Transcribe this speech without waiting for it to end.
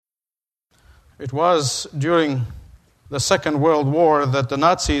It was during the Second World War that the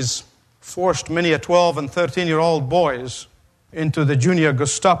Nazis forced many 12 and 13-year-old boys into the junior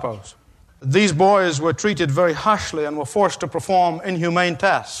Gestapos. These boys were treated very harshly and were forced to perform inhumane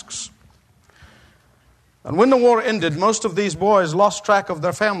tasks. And when the war ended, most of these boys lost track of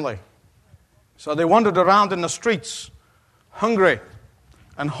their family. So they wandered around in the streets, hungry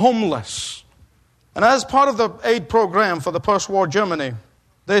and homeless. And as part of the aid program for the post-war Germany,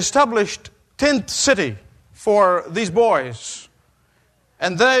 they established Tent City for these boys.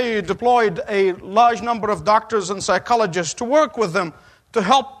 And they deployed a large number of doctors and psychologists to work with them to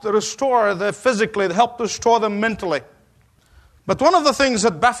help restore them physically, to help restore them mentally. But one of the things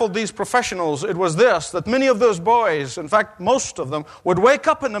that baffled these professionals, it was this, that many of those boys, in fact most of them, would wake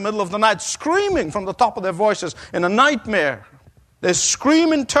up in the middle of the night screaming from the top of their voices in a nightmare. They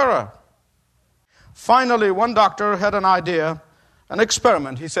scream in terror. Finally, one doctor had an idea, an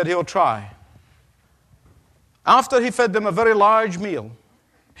experiment. He said he'll try. After he fed them a very large meal,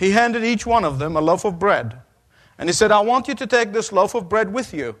 he handed each one of them a loaf of bread. And he said, I want you to take this loaf of bread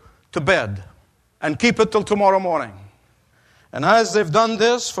with you to bed and keep it till tomorrow morning. And as they've done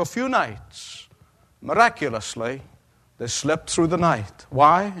this for a few nights, miraculously, they slept through the night.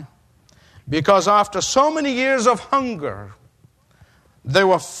 Why? Because after so many years of hunger, they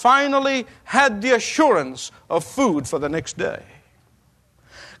were finally had the assurance of food for the next day.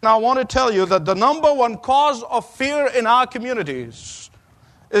 Now, I want to tell you that the number one cause of fear in our communities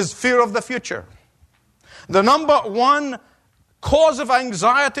is fear of the future. The number one cause of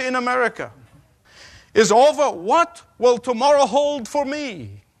anxiety in America is over what will tomorrow hold for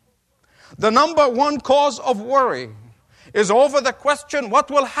me. The number one cause of worry is over the question, what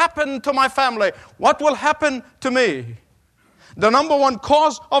will happen to my family? What will happen to me? The number one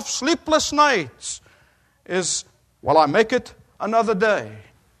cause of sleepless nights is, will I make it another day?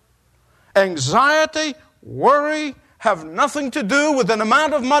 Anxiety, worry have nothing to do with the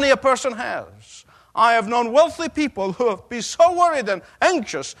amount of money a person has. I have known wealthy people who have been so worried and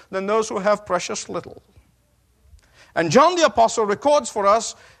anxious than those who have precious little. And John the Apostle records for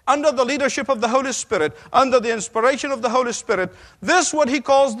us, under the leadership of the Holy Spirit, under the inspiration of the Holy Spirit, this what he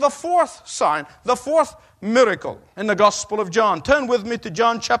calls the fourth sign, the fourth miracle in the Gospel of John. Turn with me to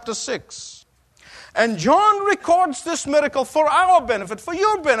John chapter 6. And John records this miracle for our benefit, for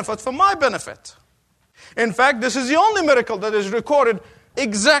your benefit, for my benefit. In fact, this is the only miracle that is recorded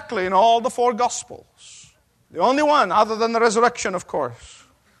exactly in all the four Gospels. The only one, other than the resurrection, of course.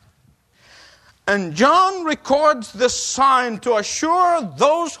 And John records this sign to assure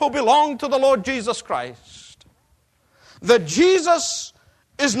those who belong to the Lord Jesus Christ that Jesus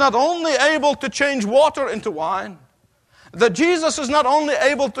is not only able to change water into wine, that Jesus is not only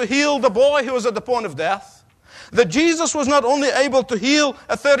able to heal the boy who was at the point of death, that Jesus was not only able to heal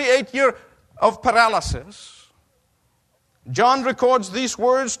a 38-year of paralysis. John records these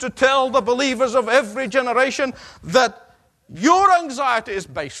words to tell the believers of every generation that your anxiety is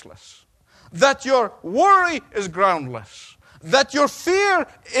baseless, that your worry is groundless, that your fear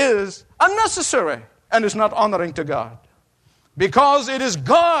is unnecessary and is not honoring to God. Because it is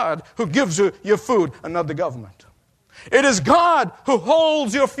God who gives you your food and not the government. It is God who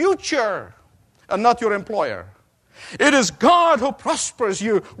holds your future and not your employer. It is God who prospers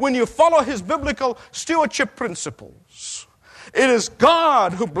you when you follow His biblical stewardship principles. It is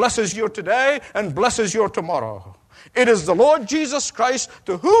God who blesses you today and blesses your tomorrow. It is the Lord Jesus Christ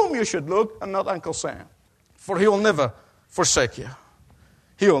to whom you should look and not Uncle Sam. For He will never forsake you.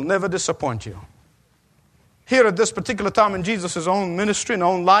 He will never disappoint you. Here at this particular time in Jesus' own ministry and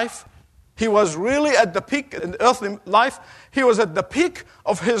own life, He was really at the peak in earthly life. He was at the peak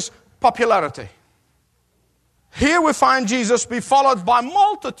of His popularity. Here we find Jesus be followed by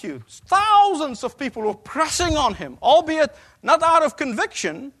multitudes, thousands of people who are pressing on Him, albeit not out of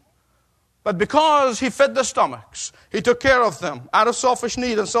conviction, but because He fed their stomachs. He took care of them out of selfish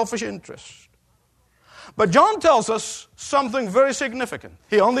need and selfish interest. But John tells us something very significant.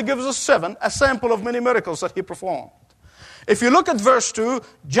 He only gives us 7, a sample of many miracles that He performed. If you look at verse 2,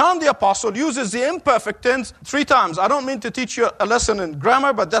 John the Apostle uses the imperfect tense 3 times. I don't mean to teach you a lesson in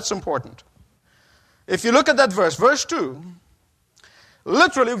grammar, but that's important. If you look at that verse 2,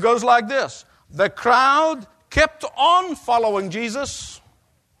 literally it goes like this. The crowd kept on following Jesus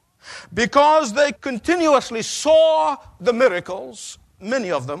because they continuously saw the miracles, many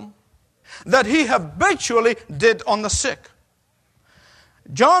of them, that He habitually did on the sick.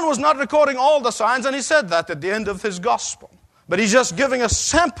 John was not recording all the signs, and he said that at the end of his gospel. But he's just giving a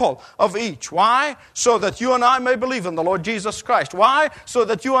sample of each. Why? So that you and I may believe in the Lord Jesus Christ. Why? So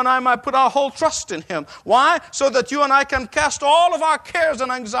that you and I might put our whole trust in Him. Why? So that you and I can cast all of our cares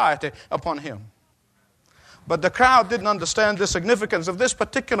and anxiety upon Him. But the crowd didn't understand the significance of this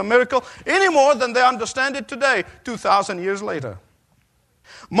particular miracle any more than they understand it today, 2,000 years later.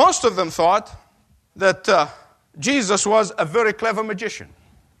 Most of them thought that Jesus was a very clever magician,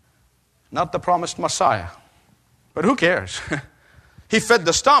 not the promised Messiah. But who cares? He fed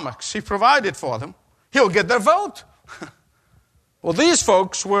the stomachs. He provided for them. He'll get their vote. Well, these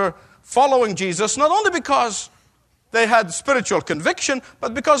folks were following Jesus not only because they had spiritual conviction,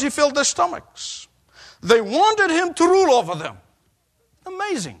 but because he filled their stomachs. They wanted him to rule over them.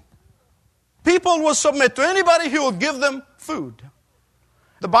 Amazing. People will submit to anybody who will give them food.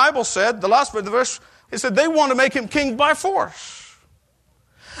 The Bible said, the last part of the verse, it said they want to make him king by force.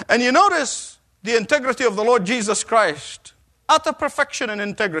 And you notice the integrity of the Lord Jesus Christ. Utter perfection and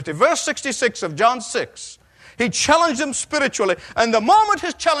integrity. Verse 66 of John 6. He challenged them spiritually. And the moment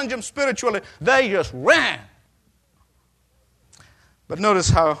he challenged them spiritually, they just ran. But notice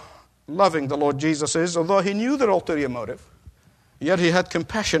how loving the Lord Jesus is. Although he knew their ulterior motive, yet he had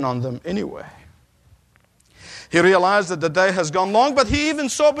compassion on them anyway. He realized that the day has gone long, but he even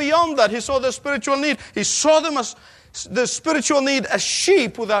saw beyond that. He saw their spiritual need. He saw them as the spiritual need as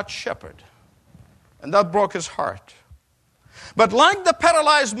sheep without shepherd. And that broke his heart. But like the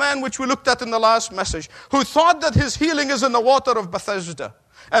paralyzed man which we looked at in the last message, who thought that his healing is in the water of Bethesda,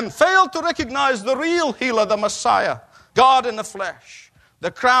 and failed to recognize the real healer, the Messiah, God in the flesh,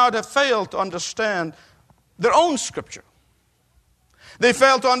 the crowd have failed to understand their own scripture. They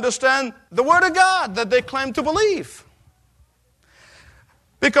failed to understand the Word of God that they claim to believe.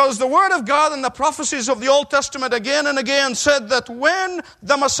 Because the Word of God and the prophecies of the Old Testament again and again said that when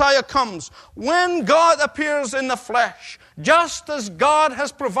the Messiah comes, when God appears in the flesh, just as God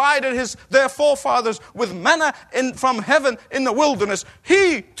has provided their forefathers with manna from heaven in the wilderness,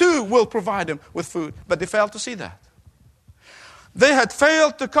 He too will provide them with food. But they failed to see that. They had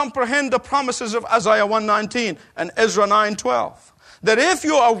failed to comprehend the promises of Isaiah 1:19 and Ezra 9:12. That if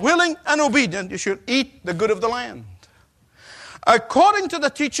you are willing and obedient, you should eat the good of the land. According to the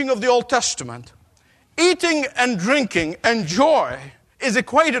teaching of the Old Testament, eating and drinking and joy is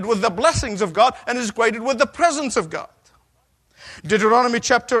equated with the blessings of God and is equated with the presence of God. Deuteronomy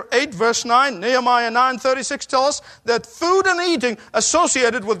chapter 8, verse 9, Nehemiah 9:36 tell us that food and eating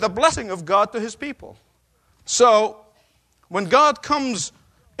associated with the blessing of God to His people. So, when God comes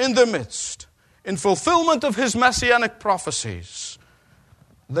in their midst, in fulfillment of His messianic prophecies,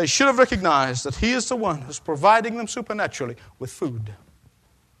 they should have recognized that He is the one who's providing them supernaturally with food.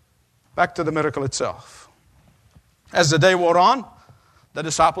 Back to the miracle itself. As the day wore on, the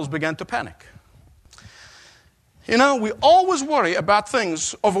disciples began to panic. You know, we always worry about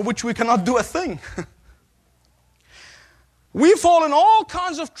things over which we cannot do a thing. We fall in all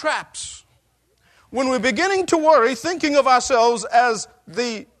kinds of traps when we're beginning to worry, thinking of ourselves as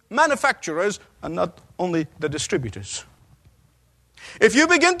the manufacturers and not only the distributors. If you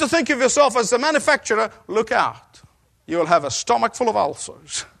begin to think of yourself as the manufacturer, look out. You'll have a stomach full of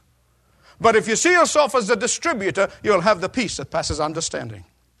ulcers. But if you see yourself as the distributor, you'll have the peace that passes understanding.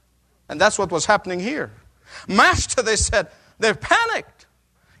 And that's what was happening here. Master, they said, they're panicked.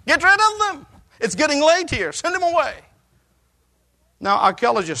 Get rid of them. It's getting late here. Send them away. Now,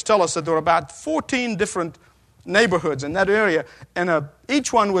 archaeologists tell us that there are about 14 different neighborhoods in that area, and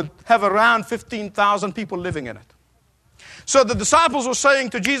each one would have around 15,000 people living in it. So the disciples were saying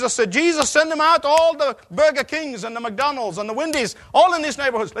to Jesus, said, Jesus, send them out, all the Burger Kings and the McDonald's and the Wendy's, all in these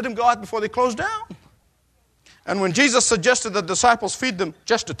neighborhoods. Let them go out before they close down. And when Jesus suggested that the disciples feed them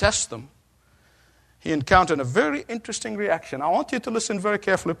just to test them, he encountered a very interesting reaction. I want you to listen very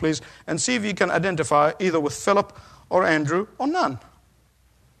carefully, please, and see if you can identify either with Philip or Andrew or none.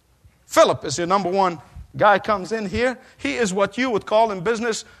 Philip is your number one guy, comes in here. He is what you would call in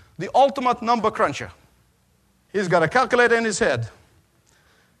business the ultimate number cruncher. He's got a calculator in his head.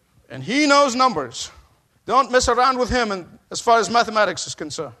 And he knows numbers. Don't mess around with him as far as mathematics is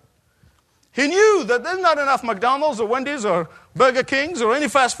concerned. He knew that there's not enough McDonald's or Wendy's or Burger Kings or any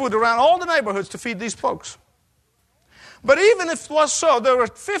fast food around all the neighborhoods to feed these folks. But even if it was so, there were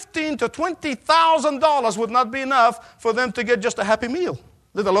 $15,000 to $20,000 would not be enough for them to get just a happy meal,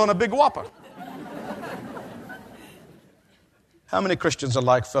 let alone a big Whopper. How many Christians are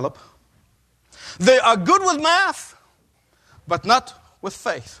like Philip? They are good with math, but not with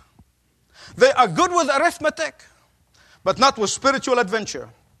faith. They are good with arithmetic, but not with spiritual adventure.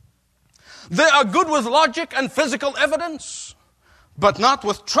 They are good with logic and physical evidence, but not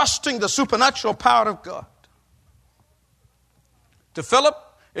with trusting the supernatural power of God. To Philip,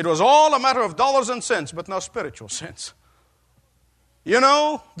 it was all a matter of dollars and cents, but no spiritual sense. You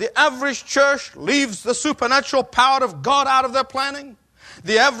know, the average church leaves the supernatural power of God out of their planning.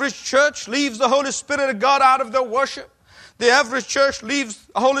 The average church leaves the Holy Spirit of God out of their worship. The average church leaves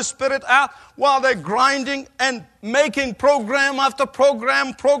the Holy Spirit out while they're grinding and making program after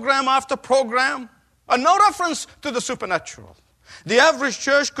program, program after program, and no reference to the supernatural. The average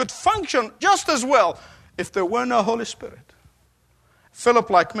church could function just as well if there were no Holy Spirit. Philip,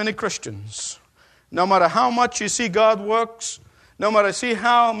 like many Christians, no matter how much you see God works, no matter see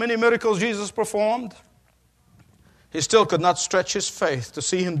how many miracles Jesus performed, he still could not stretch his faith to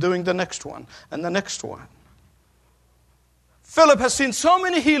see him doing the next one and the next one. Philip has seen so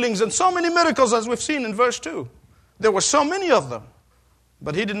many healings and so many miracles as we've seen in verse 2. There were so many of them.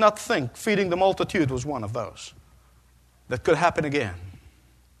 But he did not think feeding the multitude was one of those that could happen again.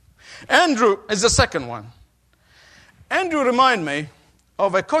 Andrew is the second one. Andrew reminded me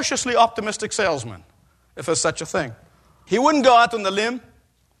of a cautiously optimistic salesman, if there's such a thing. He wouldn't go out on the limb,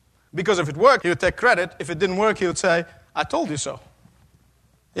 because if it worked, he would take credit. If it didn't work, he would say, I told you so.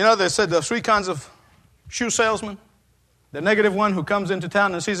 You know, they said there are three kinds of shoe salesmen. The negative one who comes into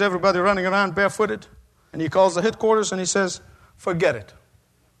town and sees everybody running around barefooted, and he calls the headquarters and he says, forget it.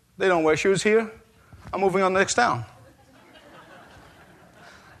 They don't wear shoes here. I'm moving on to the next town.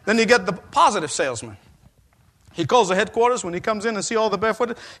 Then you get the positive salesman. He calls the headquarters. When he comes in and see all the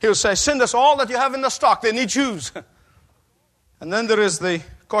barefooted, he'll say, send us all that you have in the stock. They need shoes. And then there is the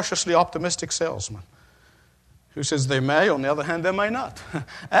cautiously optimistic salesman who says they may, on the other hand, they may not.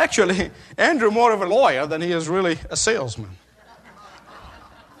 Actually, Andrew more of a lawyer than he is really a salesman.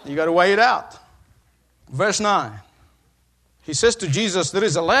 You got to weigh it out. Verse 9. He says to Jesus, there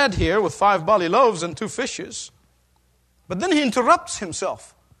is a lad here with 5 barley loaves and 2 fishes. But then he interrupts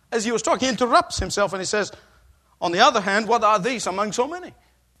himself. As he was talking, he interrupts himself and he says, on the other hand, what are these among so many?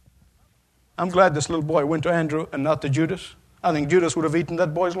 I'm glad this little boy went to Andrew and not to Judas. I think Judas would have eaten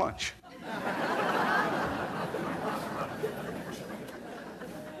that boy's lunch.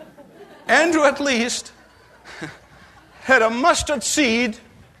 Andrew at least had a mustard seed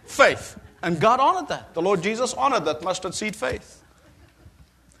faith. And God honored that. The Lord Jesus honored that mustard seed faith.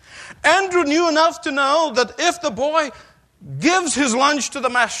 Andrew knew enough to know that if the boy gives his lunch to the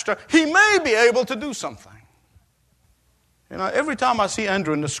master, he may be able to do something. You know, every time I see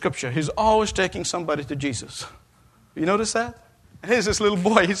Andrew in the scripture, he's always taking somebody to Jesus. You notice that? Here's this little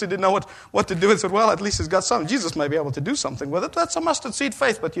boy. He didn't know what to do. He said, well, at least he's got something. Jesus may be able to do something with it. That's a mustard seed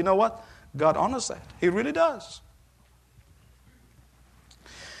faith. But you know what? God honors that. He really does.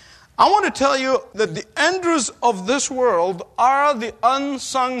 I want to tell you that the Andrews of this world are the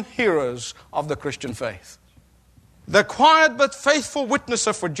unsung heroes of the Christian faith. The quiet but faithful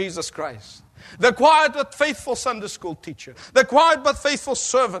witnesser for Jesus Christ. The quiet but faithful Sunday school teacher. The quiet but faithful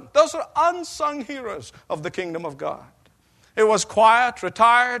servant. Those are unsung heroes of the kingdom of God. It was quiet,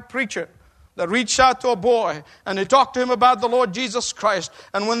 retired preacher that reached out to a boy and he talked to him about the Lord Jesus Christ.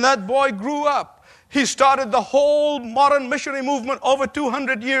 And when that boy grew up, he started the whole modern missionary movement over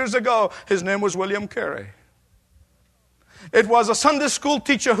 200 years ago. His name was William Carey. It was a Sunday school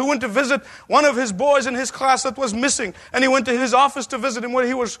teacher who went to visit one of his boys in his class that was missing. And he went to his office to visit him where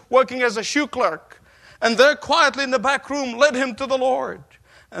he was working as a shoe clerk. And there quietly in the back room led him to the Lord.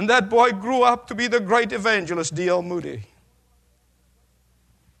 And that boy grew up to be the great evangelist D.L. Moody.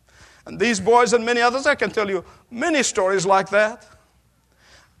 And these boys and many others, I can tell you many stories like that.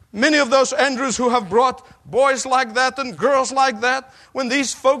 Many of those Andrews who have brought boys like that and girls like that, when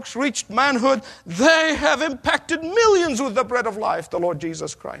these folks reached manhood, they have impacted millions with the bread of life, the Lord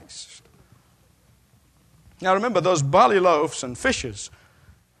Jesus Christ. Now remember, those barley loaves and fishes,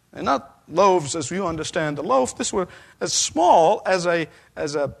 they're not loaves as you understand the loaf. These were as small as a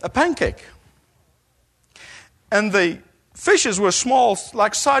pancake. And the fishes were small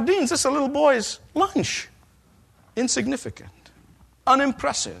like sardines. This is a little boy's lunch. Insignificant.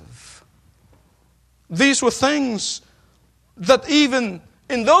 Unimpressive. These were things that even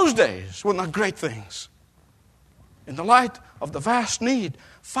in those days were not great things. In the light of the vast need,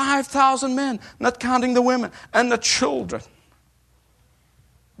 5,000 men, not counting the women and the children.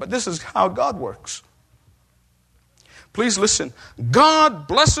 But this is how God works. Please listen. God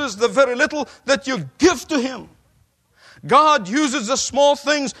blesses the very little that you give to Him. God uses the small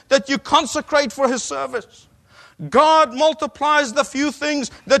things that you consecrate for His service. God multiplies the few things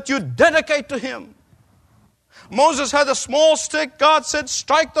that you dedicate to Him. Moses had a small stick. God said,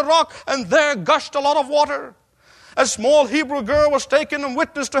 strike the rock, and there gushed a lot of water. A small Hebrew girl was taken and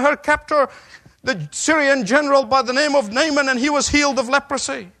witnessed to her captor, the Syrian general by the name of Naaman, and he was healed of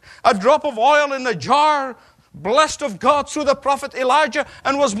leprosy. A drop of oil in a jar blessed of God through the prophet Elijah,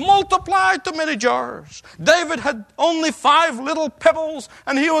 and was multiplied to many jars. David had only 5 little pebbles,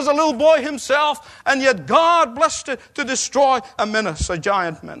 and he was a little boy himself, and yet God blessed it to destroy a menace, a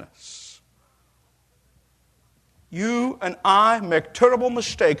giant menace. You and I make terrible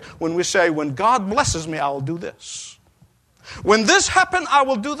mistake when we say, when God blesses me, I will do this. When this happens, I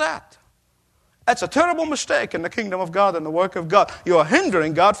will do that. That's a terrible mistake in the kingdom of God and the work of God. You are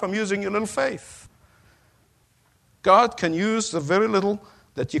hindering God from using your little faith. God can use the very little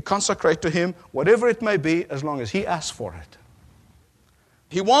that you consecrate to Him, whatever it may be, as long as He asks for it.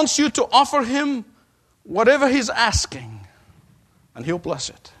 He wants you to offer Him whatever He's asking, and He'll bless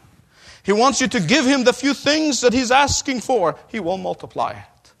it. He wants you to give Him the few things that He's asking for. He will multiply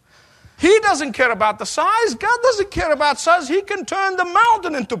it. He doesn't care about the size. God doesn't care about size. He can turn the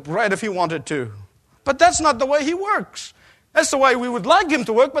mountain into bread if He wanted to. But that's not the way He works. That's the way we would like Him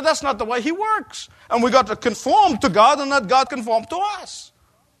to work, but that's not the way He works. And we've got to conform to God and let God conform to us.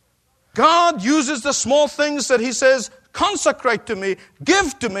 God uses the small things that He says, consecrate to me,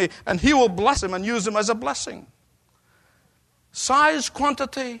 give to me, and He will bless them and use them as a blessing. Size,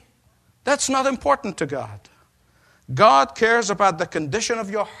 quantity, that's not important to God. God cares about the condition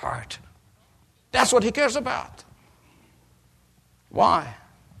of your heart. That's what He cares about. Why?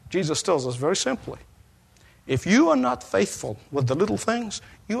 Jesus tells us very simply, if you are not faithful with the little things,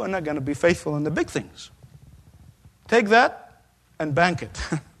 you are not going to be faithful in the big things. Take that and bank it.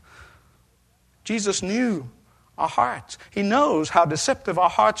 Jesus knew our hearts. He knows how deceptive our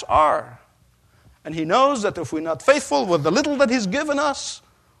hearts are. And He knows that if we're not faithful with the little that He's given us,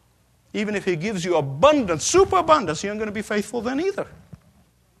 even if He gives you abundance, superabundance, you aren't going to be faithful then either.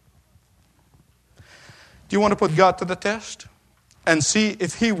 Do you want to put God to the test? And see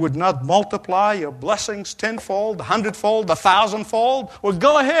if He would not multiply your blessings tenfold, 100-fold, 1,000-fold? Well,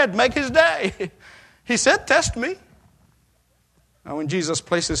 go ahead, make His day. He said, test me. Now, when Jesus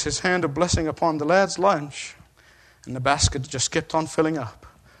places His hand of blessing upon the lad's lunch, and the basket just kept on filling up,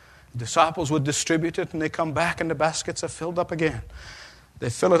 the disciples would distribute it, and they come back, and the baskets are filled up again.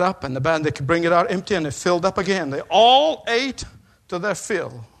 They fill it up, and they can bring it out empty, and they're filled up again. They all ate to their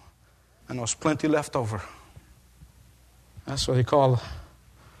fill, and there was plenty left over. That's what He called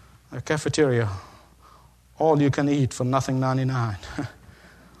a cafeteria. All you can eat for nothing 99.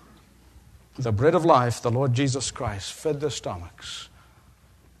 The bread of life, the Lord Jesus Christ, fed their stomachs.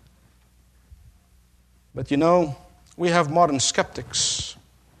 But you know, we have modern skeptics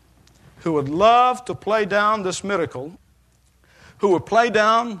who would love to play down this miracle, who would play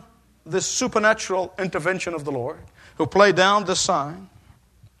down this supernatural intervention of the Lord, who play down this sign.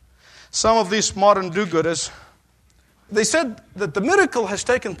 Some of these modern do-gooders, they said that the miracle has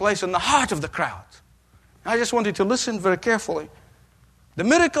taken place in the heart of the crowd. I just want you to listen very carefully. The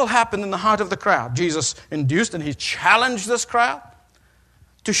miracle happened in the heart of the crowd. Jesus induced and He challenged this crowd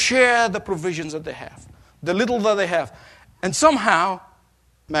to share the provisions that they have, the little that they have. And somehow,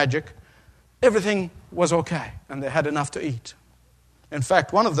 magic, everything was okay and they had enough to eat. In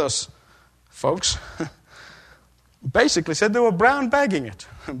fact, one of those folks basically said they were brown bagging it.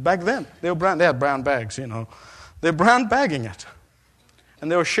 Back then, they had brown bags, you know. They're brown bagging it.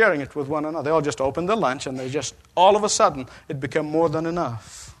 And they were sharing it with one another. They all just opened their lunch and they just, all of a sudden, it became more than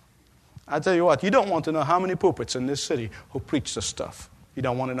enough. I tell you what, you don't want to know how many pulpits in this city who preach this stuff. You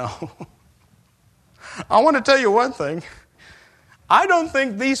don't want to know. I want to tell you one thing. I don't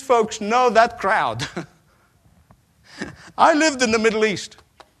think these folks know that crowd. I lived in the Middle East.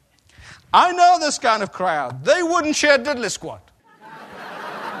 I know this kind of crowd. They wouldn't share diddly squat.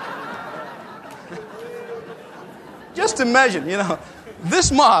 Just imagine, you know, this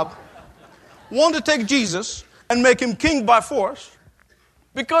mob want to take Jesus and make Him king by force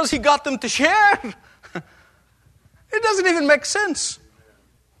because He got them to share. It doesn't even make sense.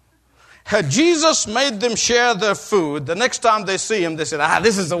 Had Jesus made them share their food, the next time they see Him, they said,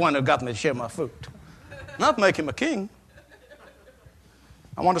 this is the one who got me to share my food. Not make Him a king.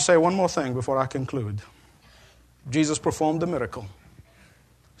 I want to say one more thing before I conclude. Jesus performed the miracle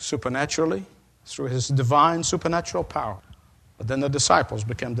supernaturally, through His divine supernatural power. But then the disciples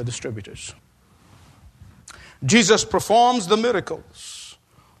became the distributors. Jesus performs the miracles,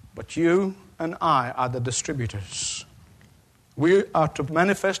 but you and I are the distributors. We are to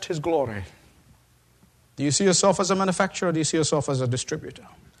manifest His glory. Do you see yourself as a manufacturer or do you see yourself as a distributor?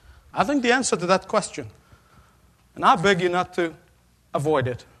 I think the answer to that question, and I beg you not to avoid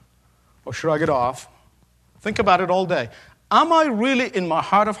it or shrug it off. Think about it all day. Am I really, in my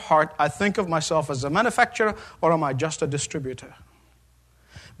heart of heart, I think of myself as a manufacturer, or am I just a distributor?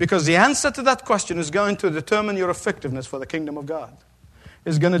 Because the answer to that question is going to determine your effectiveness for the kingdom of God.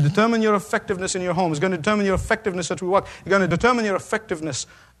 is going to determine your effectiveness in your home. It's going to determine your effectiveness at work. It's going to determine your effectiveness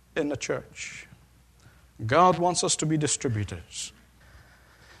in the church. God wants us to be distributors.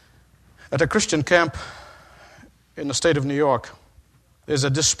 At a Christian camp in the state of New York, there's a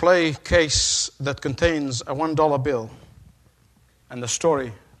display case that contains a $1 bill and the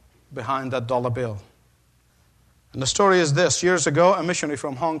story behind that dollar bill. And the story is this. Years ago, a missionary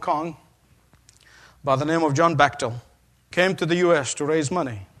from Hong Kong by the name of John Bechtel came to the U.S. to raise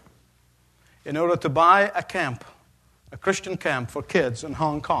money in order to buy a camp, a Christian camp for kids in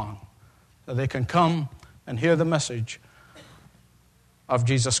Hong Kong, that they can come and hear the message of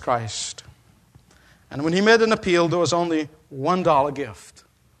Jesus Christ. And when he made an appeal, there was only $1 gift.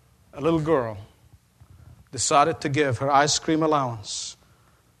 A little girl decided to give her ice cream allowance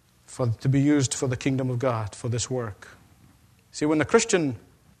to be used for the kingdom of God, for this work. See, when the Christian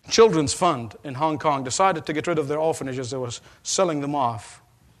Children's Fund in Hong Kong decided to get rid of their orphanages, they were selling them off.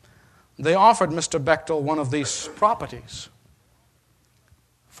 They offered Mr. Bechtel one of these properties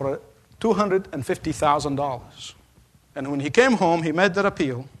for $250,000. And when he came home, he made that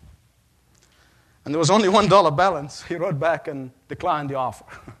appeal. And there was only $1 balance. He wrote back and declined the offer.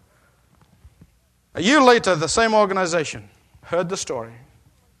 A year later, the same organization heard the story.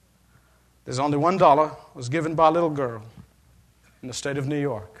 There's only $1 was given by a little girl in the state of New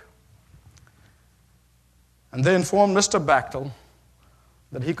York. And they informed Mr. Bechtel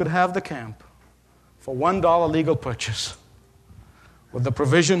that he could have the camp for $1 legal purchase, with the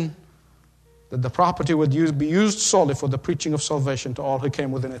provision that the property would be used solely for the preaching of salvation to all who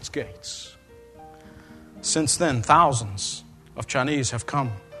came within its gates. Since then, thousands of Chinese have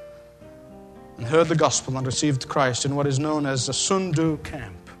come and heard the gospel and received Christ in what is known as the Sun Du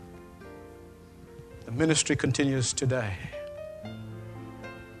camp. The ministry continues today.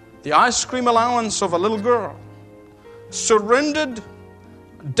 The ice cream allowance of a little girl, surrendered,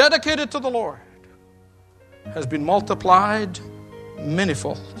 dedicated to the Lord, has been multiplied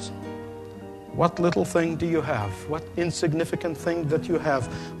manyfold. What little thing do you have? What insignificant thing that you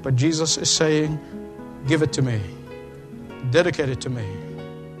have? But Jesus is saying, give it to me. Dedicate it to me.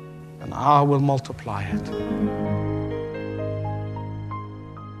 And I will multiply it.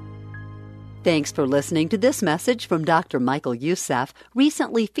 Thanks for listening to this message from Dr. Michael Youssef,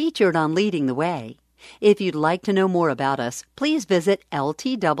 recently featured on Leading the Way. If you'd like to know more about us, please visit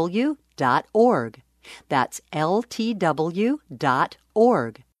ltw.org. That's ltw.org.